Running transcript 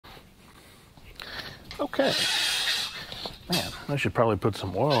Okay. Man, I should probably put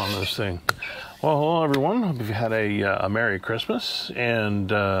some oil on this thing. Well, hello everyone. Hope you had a Merry Christmas,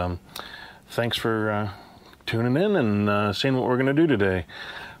 and thanks for tuning in and seeing what we're going to do today.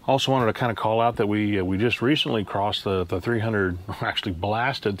 Also wanted to kind of call out that we just recently crossed the 300, actually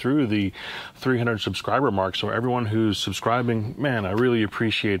blasted through the 300 subscriber mark. So everyone who's subscribing, man, I really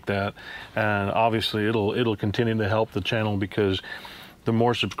appreciate that. And obviously it'll continue to help the channel, because the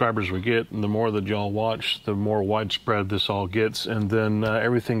more subscribers we get and the more that y'all watch, the more widespread this all gets, and then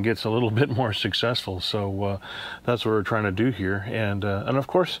everything gets a little bit more successful. So that's what we're trying to do here, and of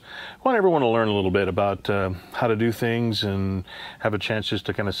course I want everyone to learn a little bit about how to do things and have a chance just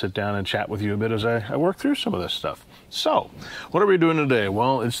to kind of sit down and chat with you a bit as I work through some of this stuff. So what are we doing today?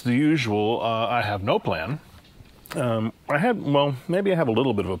 Well, it's the usual. I have no plan. Maybe I have a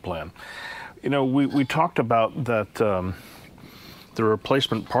little bit of a plan. You know, we talked about that the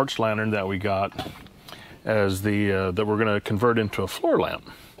replacement parts lantern that we got as that we're going to convert into a floor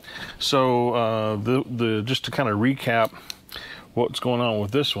lamp. So just to kind of recap what's going on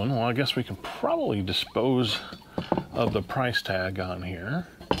with this one, well, I guess we can probably dispose of the price tag on here.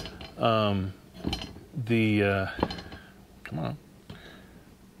 Come on.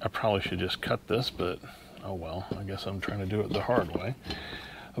 I probably should just cut this, but oh well, I guess I'm trying to do it the hard way.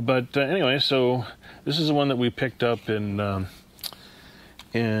 But anyway, so this is the one that we picked up in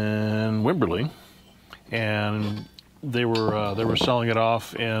Wimberley, and they were selling it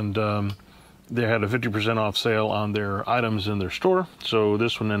off, and they had a 50% off sale on their items in their store. So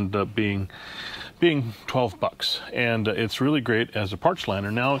this one ended up being $12, and it's really great as a parts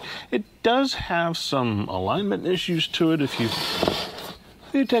lantern. Now it does have some alignment issues to it. If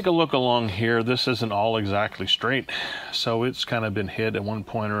you take a look along here, this isn't all exactly straight, so it's kind of been hit at one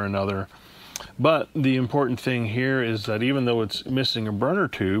point or another. But the important thing here is that even though it's missing a burner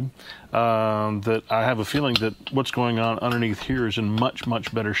tube, that I have a feeling that what's going on underneath here is in much,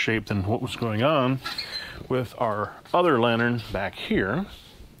 much better shape than what was going on with our other lantern back here.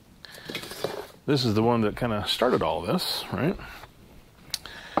 This is the one that kind of started all this, right?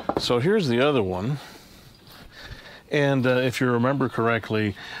 So here's the other one. And if you remember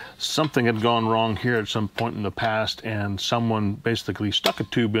correctly, something had gone wrong here at some point in the past, and someone basically stuck a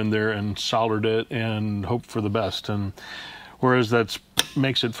tube in there and soldered it and hoped for the best. And whereas that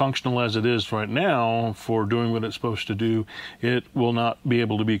makes it functional as it is right now for doing what it's supposed to do, it will not be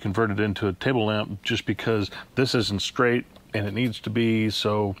able to be converted into a table lamp just because this isn't straight and it needs to be,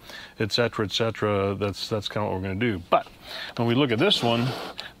 so etc., etc. That's kind of what we're going to do. But when we look at this one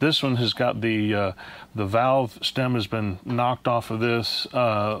has got the valve stem has been knocked off of this.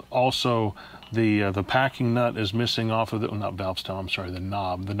 Also, the packing nut is missing off of it. Well, not valve stem, I'm sorry, the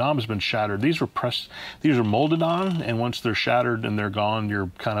knob. The knob has been shattered. These are molded on, and once they're shattered and they're gone,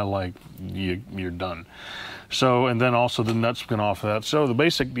 you're kind of like, you're done. So, and then also the nuts been off of that. So the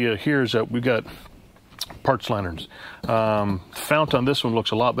basic idea here is that we've got parts lanterns. Fount on this one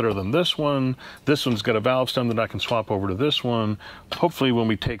looks a lot better than this one. This one's got a valve stem that I can swap over to this one. Hopefully when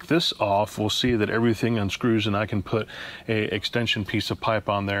we take this off, we'll see that everything unscrews and I can put a extension piece of pipe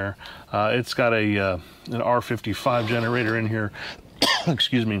on there. It's got an R55 generator in here.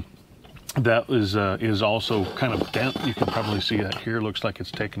 Excuse me. That is also kind of bent. You can probably see that here. Looks like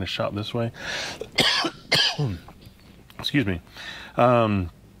it's taking a shot this way. Excuse me.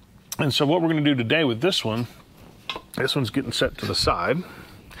 And so what we're going to do today with this one's getting set to the side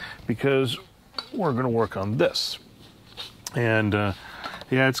because we're going to work on this. And yeah,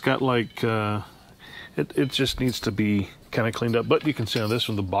 it's got like, it just needs to be kind of cleaned up. But you can see on this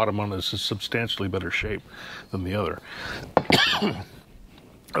one, the bottom on this is substantially better shape than the other.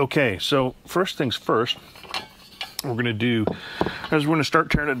 Okay, so first things first, we're going to do is we're going to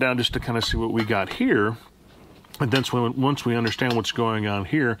start tearing it down just to kind of see what we got here. And then once we understand what's going on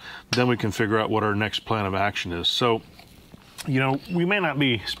here, then we can figure out what our next plan of action is. So, you know, we may not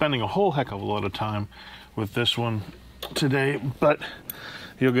be spending a whole heck of a lot of time with this one today, but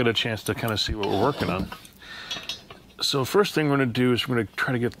you'll get a chance to kind of see what we're working on. So first thing we're going to do is we're going to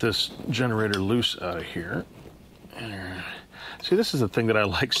try to get this generator loose out of here. See, this is the thing that I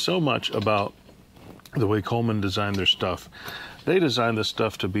like so much about the way Coleman designed their stuff. They designed this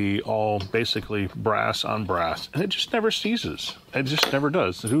stuff to be all basically brass on brass, and it just never seizes. It just never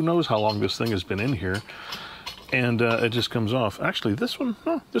does. Who knows how long this thing has been in here, and it just comes off. Actually, this one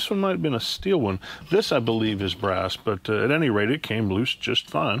might have been a steel one. This, I believe, is brass, but at any rate, it came loose just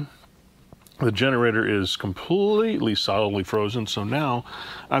fine. The generator is completely solidly frozen, so now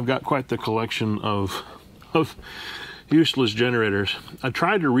I've got quite the collection of useless generators. I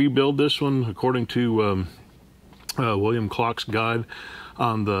tried to rebuild this one according to William Clock's guide.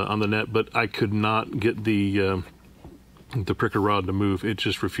 on the net, but I could not get the pricker rod to move. It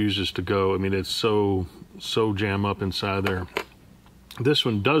just refuses to go. I mean, it's so jam up inside there. This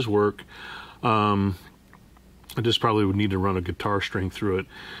one does work. I just probably would need to run a guitar string through it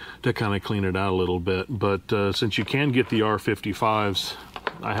to kind of clean it out a little bit. But since you can get the R55s,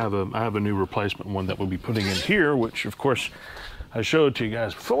 I have a new replacement one that we'll be putting in here, which of course I showed to you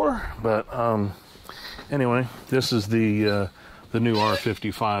guys before. But anyway, this is the new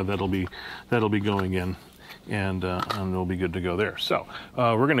R55 that'll be going in, and it'll be good to go there. So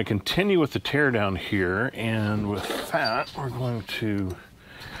we're going to continue with the teardown here, and with that, we're going to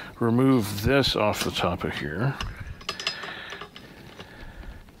remove this off the top of here.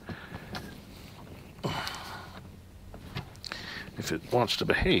 If it wants to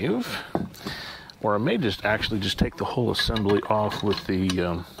behave, or I may just take the whole assembly off with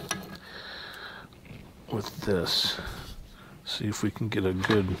the with this. See if we can get a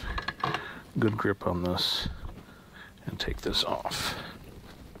good grip on this and take this off.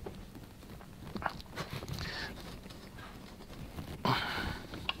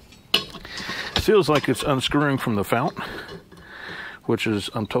 It feels like it's unscrewing from the fount, which is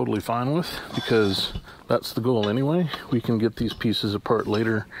I'm totally fine with, because that's the goal anyway. We can get these pieces apart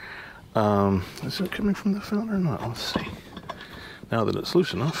later. Is it coming from the fount or not? Let's see. Now that it's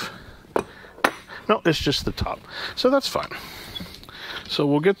loose enough. No, it's just the top. So that's fine. So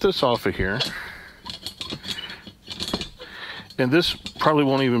we'll get this off of here. And this probably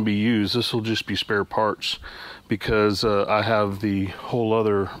won't even be used. This will just be spare parts, because I have the whole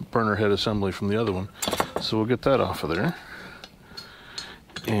other burner head assembly from the other one. So we'll get that off of there.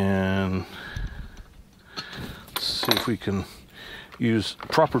 And see if we can use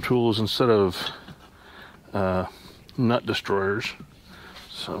proper tools instead of nut destroyers.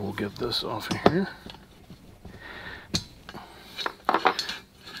 So we'll get this off of here.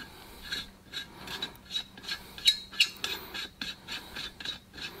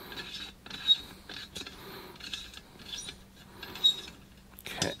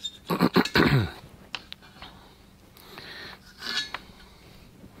 Okay.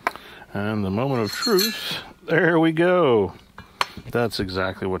 And the moment of truth. There we go. That's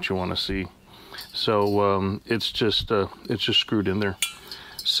exactly what you want to see. So it's just screwed in there.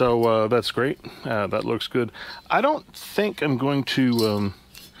 So that's great. That looks good. I don't think I'm going to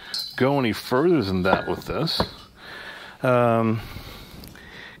go any further than that with this, because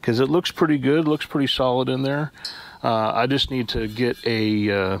it looks pretty good. Looks pretty solid in there. I just need to get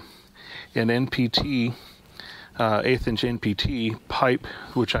an NPT, 1/8 inch NPT pipe,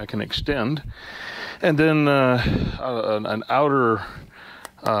 which I can extend. And then an outer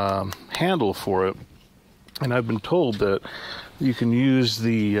handle for it. And I've been told that you can use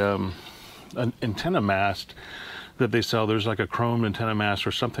the an antenna mast that they sell. There's like a chrome antenna mast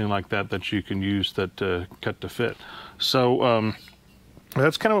or something like that you can use that cut to fit. So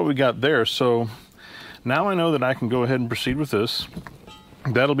that's kind of what we got there. So now I know that I can go ahead and proceed with this.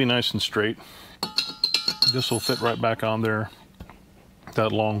 That'll be nice and straight. This will fit right back on there.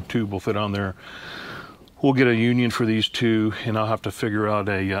 That long tube will fit on there. We'll get a union for these two, and I'll have to figure out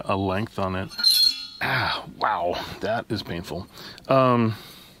a length on it. Ah, wow, that is painful. So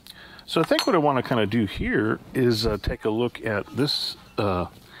I think what I want to kind of do here is take a look at this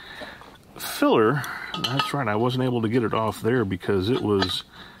filler. That's right, I wasn't able to get it off there because it was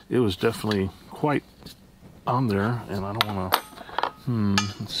definitely quite on there, and I don't want to.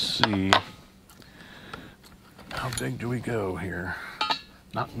 Let's see. How big do we go here?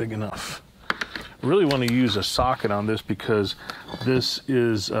 Not big enough. I really want to use a socket on this because this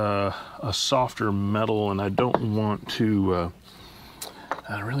is a softer metal, and I don't want to.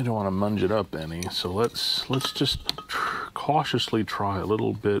 I really don't want to munge it up any. So let's just cautiously try a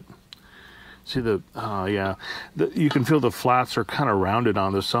little bit. See the you can feel the flats are kind of rounded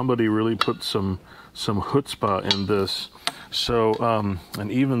on this. Somebody really put some chutzpah in this. So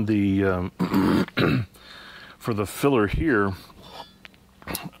and even the for the filler here.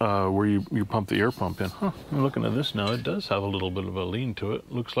 Where you pump the air pump in. I'm looking at this now. It does have a little bit of a lean to it.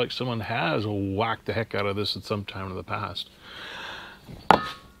 Looks like someone has whacked the heck out of this at some time in the past.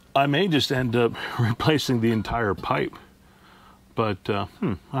 I may just end up replacing the entire pipe. But I'll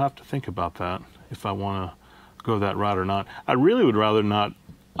have to think about that if I want to go that route or not. I really would rather not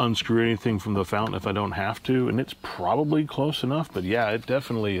unscrew anything from the fountain if I don't have to. And it's probably close enough. But yeah, it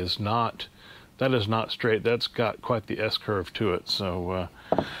definitely is not. That is not straight. That's got quite the S-curve to it. So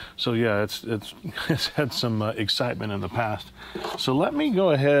yeah, it's had some excitement in the past. So let me go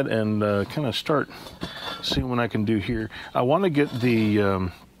ahead and kind of start seeing what I can do here. I want to get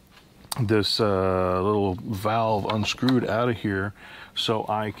the this little valve unscrewed out of here so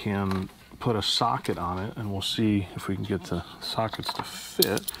I can put a socket on it, and we'll see if we can get the sockets to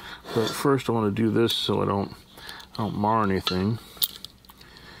fit. But first I want to do this so I don't mar anything.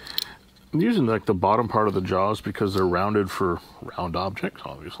 I'm using like the bottom part of the jaws because they're rounded for round objects,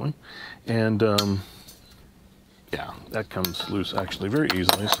 obviously. And yeah, that comes loose actually very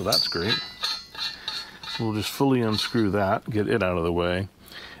easily, so that's great. We'll just fully unscrew that, get it out of the way.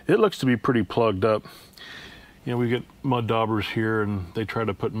 It looks to be pretty plugged up. You know, we get mud daubers here and they try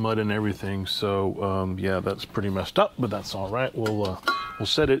to put mud in everything, so yeah, that's pretty messed up, but that's all right. We'll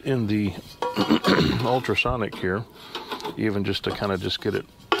set it in the ultrasonic here, even just to kind of just get it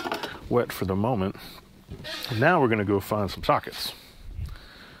wet for the moment. Now we're going to go find some sockets.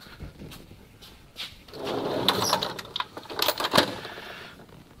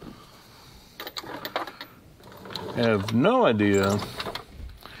 I have no idea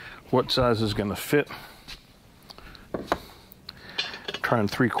what size is going to fit. Trying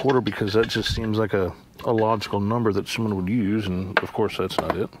 3/4 because that just seems like a logical number that someone would use, and of course that's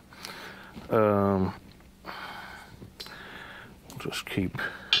not it. We'll just keep.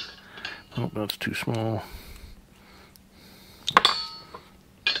 Oh, that's too small.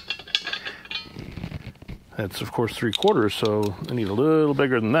 That's of course 3/4, so I need a little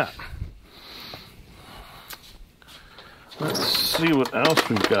bigger than that. Let's see what else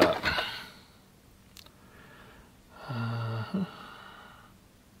we've got.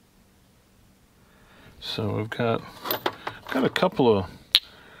 So we've got a couple of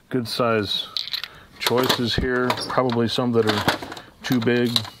good size choices here. Probably some that are too big.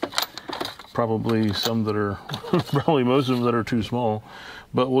 Probably some that are, probably most of them that are too small.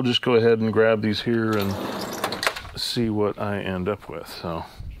 But we'll just go ahead and grab these here and see what I end up with. So,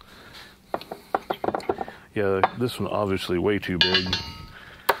 yeah, this one obviously way too big.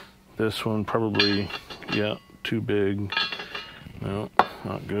 This one probably, yeah, too big. No,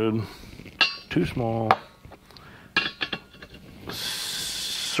 not good. Too small.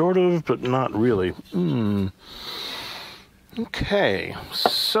 Sort of, but not really. Okay,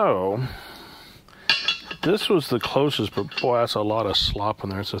 so this was the closest, but boy, that's a lot of slop in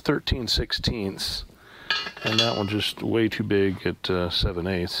there. It's a 13/16, and that one just way too big at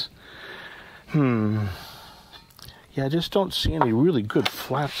 7/8. Yeah, I just don't see any really good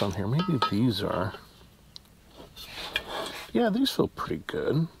flaps on here. Maybe these are. Yeah, these feel pretty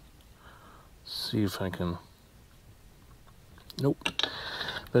good. See if I can. Nope.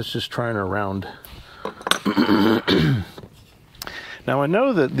 That's just trying to round. Now I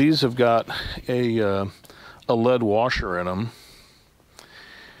know that these have got a lead washer in them.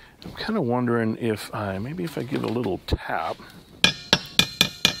 I'm kind of wondering if maybe if I give a little tap.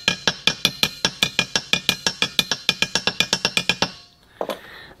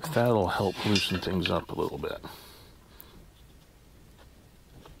 If that'll help loosen things up a little bit.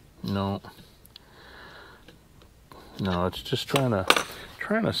 No, it's just trying to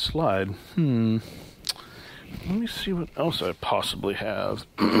slide. Let me see what else I possibly have.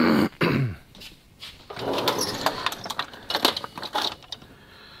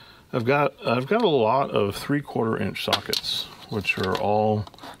 I've got a lot of 3/4 inch sockets, which are all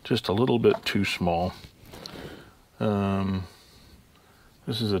just a little bit too small.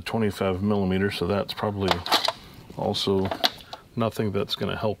 This is a 25 millimeter, so that's probably also nothing that's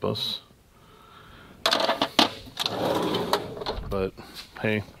going to help us. But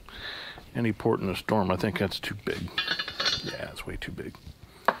hey, any port in a storm, I think that's too big. Yeah, it's way too big.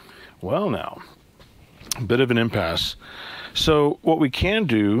 Well, now, a bit of an impasse. So what we can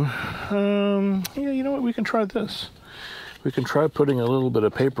do, yeah, you know what, we can try this. We can try putting a little bit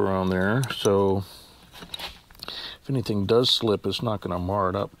of paper on there, so if anything does slip, it's not going to mar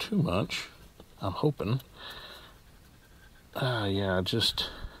it up too much. I'm hoping. Yeah, just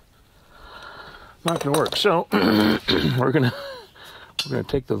not going to work. So we're gonna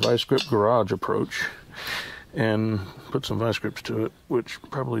take the Vice Grip Garage approach and put some Vice Grips to it, which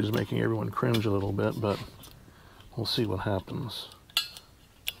probably is making everyone cringe a little bit, but we'll see what happens.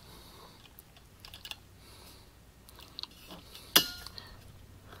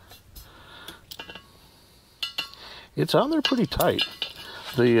 It's on there pretty tight.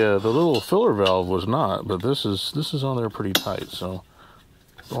 The little filler valve was not, but this is on there pretty tight. So,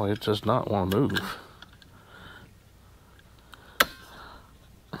 boy, it does not want to move.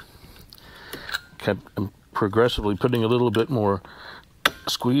 I'm progressively putting a little bit more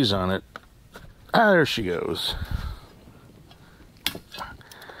squeeze on it. There she goes.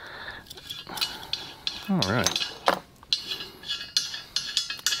 All right.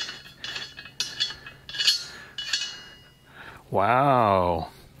 Wow.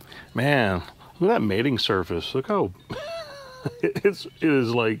 Man, look at that mating surface. Look how it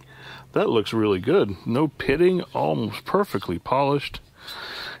is like, that looks really good. No pitting, almost perfectly polished.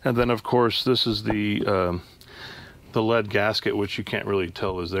 And then of course this is the lead gasket, which you can't really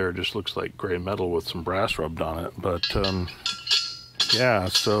tell is there. It just looks like gray metal with some brass rubbed on it. But yeah,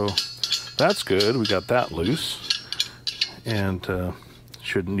 so that's good. We got that loose, and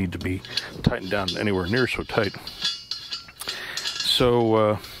shouldn't need to be tightened down anywhere near so tight.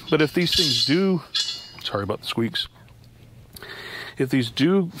 So, but if these things do, sorry about the squeaks, if these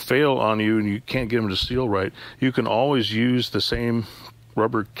do fail on you and you can't get them to seal right, you can always use the same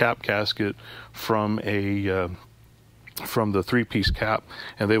rubber cap gasket from the 3-piece cap,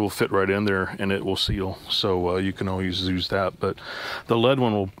 and they will fit right in there and it will seal. So you can always use that, but the lead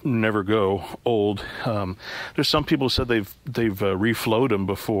one will never go old. There's some people said they've reflowed them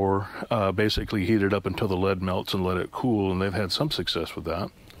before, basically heated up until the lead melts and let it cool, and they've had some success with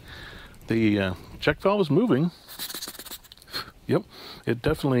that. The check valve is moving. Yep, it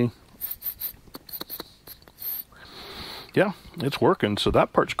definitely, yeah, it's working. So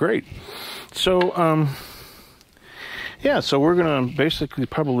that part's great. So yeah, so we're going to basically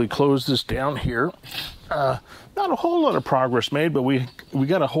probably close this down here. Not a whole lot of progress made, but we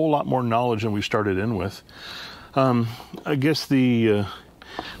got a whole lot more knowledge than we started in with. I guess you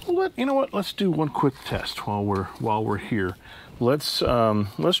know what? Let's do one quick test while we're here. Let's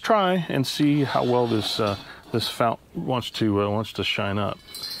try and see how well this fount wants to shine up,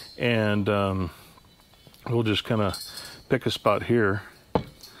 and we'll just kind of pick a spot here,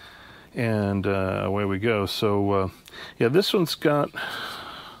 and away we go. So yeah, this one's got,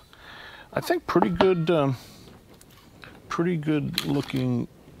 I think, pretty good looking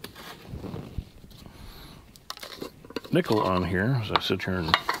nickel on here as I sit here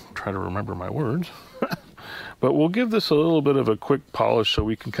and try to remember my words. But we'll give this a little bit of a quick polish so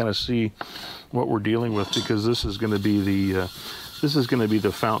we can kind of see what we're dealing with, because this is going to be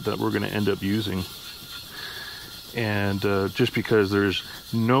the fount that we're going to end up using. And just because there's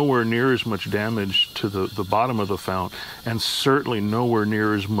nowhere near as much damage to the bottom of the fount, and certainly nowhere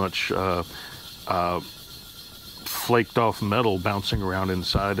near as much flaked off metal bouncing around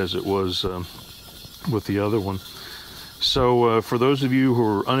inside as it was with the other one. So for those of you who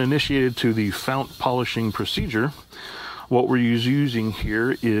are uninitiated to the fount polishing procedure, what we're using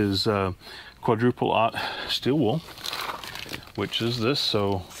here is quadruple aught steel wool, which is this,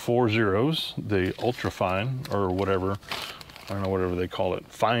 so 4 zeros, the ultra fine, or whatever, I don't know, whatever they call it,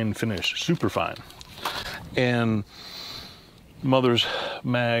 fine finish, super fine, and Mother's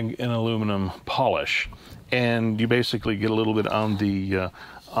Mag in aluminum polish. And you basically get a little bit on the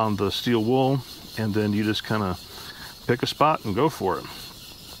steel wool, and then you just kind of pick a spot and go for it.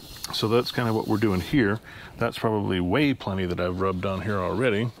 So that's kind of what we're doing here. That's probably way plenty that I've rubbed on here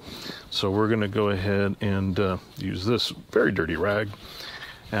already. So we're going to go ahead and use this very dirty rag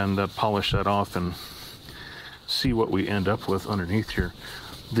and polish that off and see what we end up with underneath here.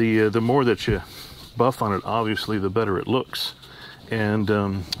 The more that you buff on it, obviously, the better it looks. And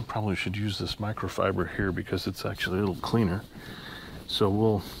I probably should use this microfiber here because it's actually a little cleaner. So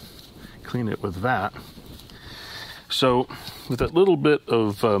we'll clean it with that. So with that little bit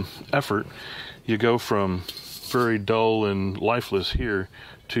of effort, you go from very dull and lifeless here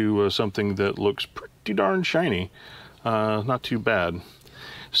to something that looks pretty darn shiny. Not too bad.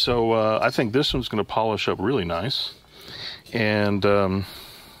 So I think this one's going to polish up really nice. And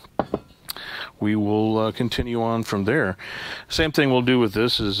we will continue on from there. Same thing we'll do with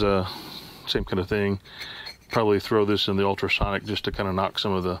this is same kind of thing. Probably throw this in the ultrasonic just to kind of knock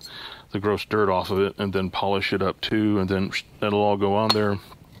some of the gross dirt off of it, and then polish it up too, and then that'll all go on there.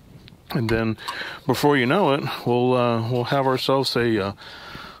 And then before you know it, we'll have ourselves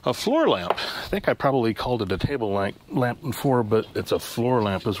a floor lamp. I think I probably called it a table lamp before, but it's a floor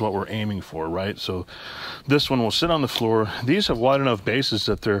lamp is what we're aiming for, right? So this one will sit on the floor. These have wide enough bases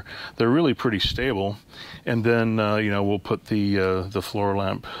that they're really pretty stable. And then we'll put the floor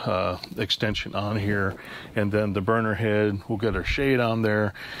lamp extension on here, and then the burner head. We'll get our shade on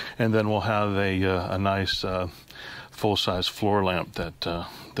there, and then we'll have a nice full-size floor lamp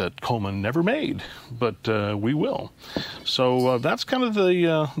that Coleman never made, but we will. So that's kind of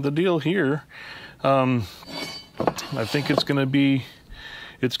the deal here. I think it's going to be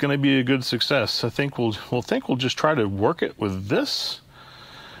a good success. I think we'll just try to work it with this.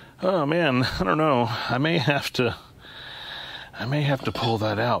 Oh man, I don't know. I may have to pull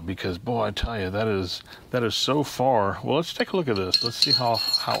that out because, boy, I tell you, that is so far. Well, let's take a look at this. Let's see how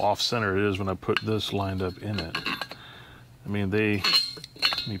off center it is when I put this lined up in it. I mean, let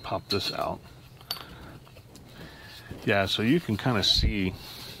me pop this out. Yeah, so you can kind of see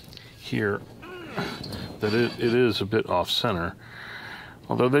here that it is a bit off center.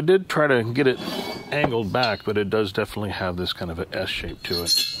 Although they did try to get it angled back, but it does definitely have this kind of an S shape to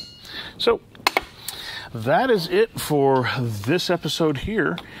it. So that is it for this episode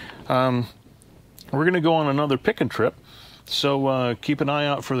here. We're going to go on another picking trip. So keep an eye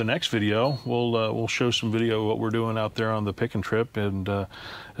out for the next video. We'll show some video of what we're doing out there on the picking trip, and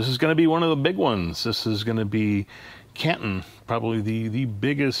this is going to be one of the big ones. This is going to be Canton, probably the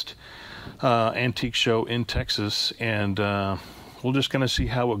biggest antique show in Texas, and we're just going to see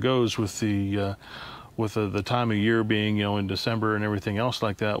how it goes with the time of year being, in December and everything else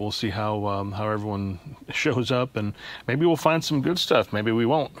like that. We'll see how everyone shows up, and maybe we'll find some good stuff. Maybe we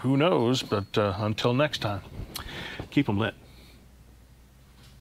won't. Who knows? But until next time, keep them lit.